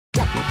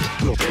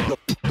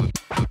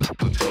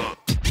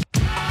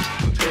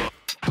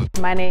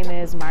My name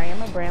is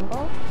Mariama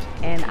Bramble,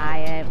 and I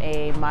am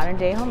a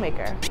modern-day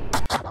homemaker.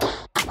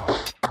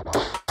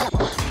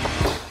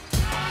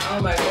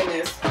 Oh my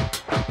goodness.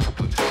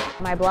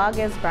 My blog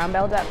is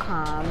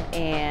brownbelle.com,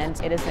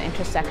 and it is an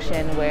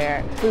intersection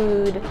where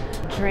food,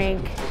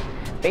 drink,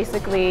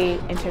 basically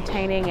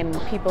entertaining and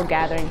people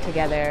gathering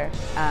together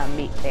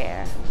meet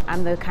there.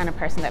 I'm the kind of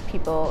person that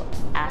people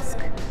ask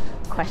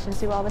questions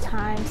to all the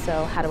time.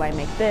 So how do I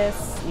make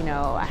this? You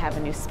know, I have a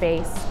new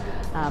space.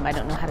 I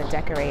don't know how to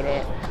decorate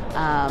it.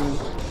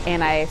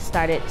 And I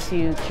started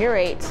to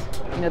curate,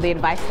 you know, the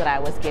advice that I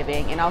was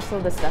giving and also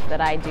the stuff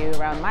that I do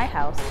around my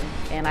house.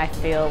 And I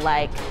feel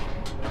like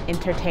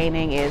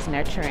entertaining is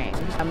nurturing.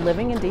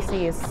 Living in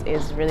DC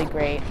is really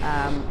great.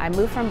 I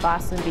moved from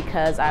Boston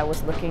because I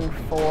was looking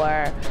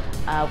for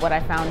what I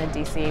found in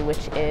DC,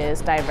 which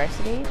is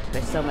diversity.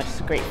 There's so much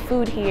great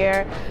food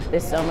here.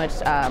 There's so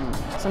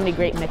many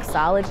great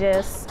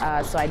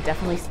mixologists. So I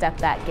definitely stepped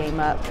that game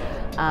up.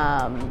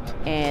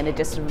 And it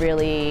just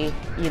really,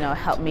 you know,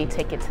 helped me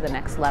take it to the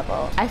next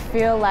level. I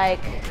feel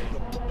like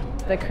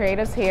the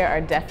creatives here are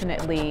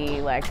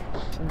definitely like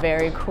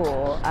very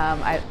cool.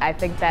 I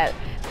think that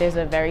there's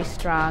a very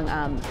strong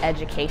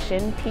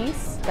education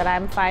piece that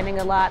I'm finding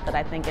a lot that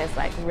I think is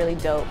like really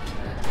dope.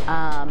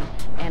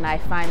 And I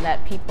find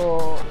that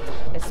people,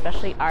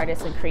 especially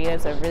artists and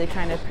creatives, are really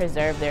trying to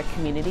preserve their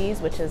communities,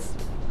 which is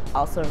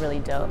also really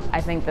dope. I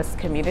think this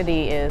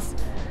community is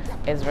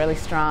really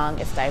strong,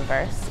 it's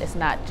diverse. It's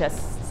not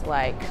just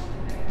like,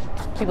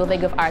 people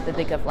think of art, they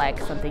think of like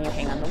something you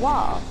hang on the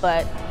wall,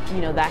 but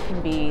you know, that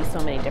can be so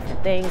many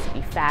different things. It could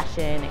be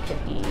fashion, it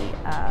could be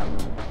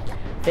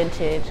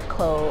vintage,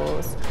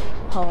 clothes,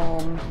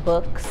 home,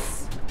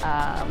 books,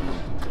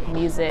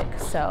 music,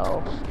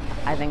 so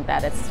I think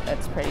that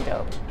it's pretty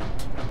dope.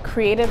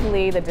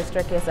 Creatively, the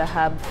district is a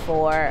hub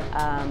for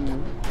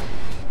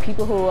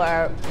people who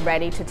are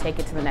ready to take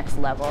it to the next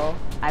level.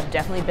 I've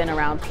definitely been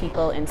around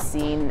people and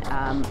seen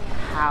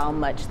how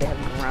much they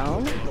have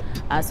grown.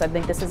 So I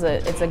think this is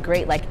it's a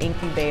great like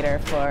incubator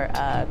for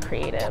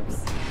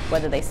creatives,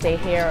 whether they stay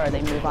here or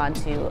they move on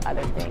to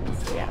other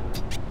things. Yeah.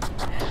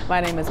 My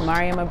name is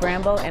Mariama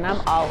Bramble, and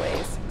I'm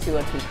always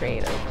 202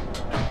 Creative.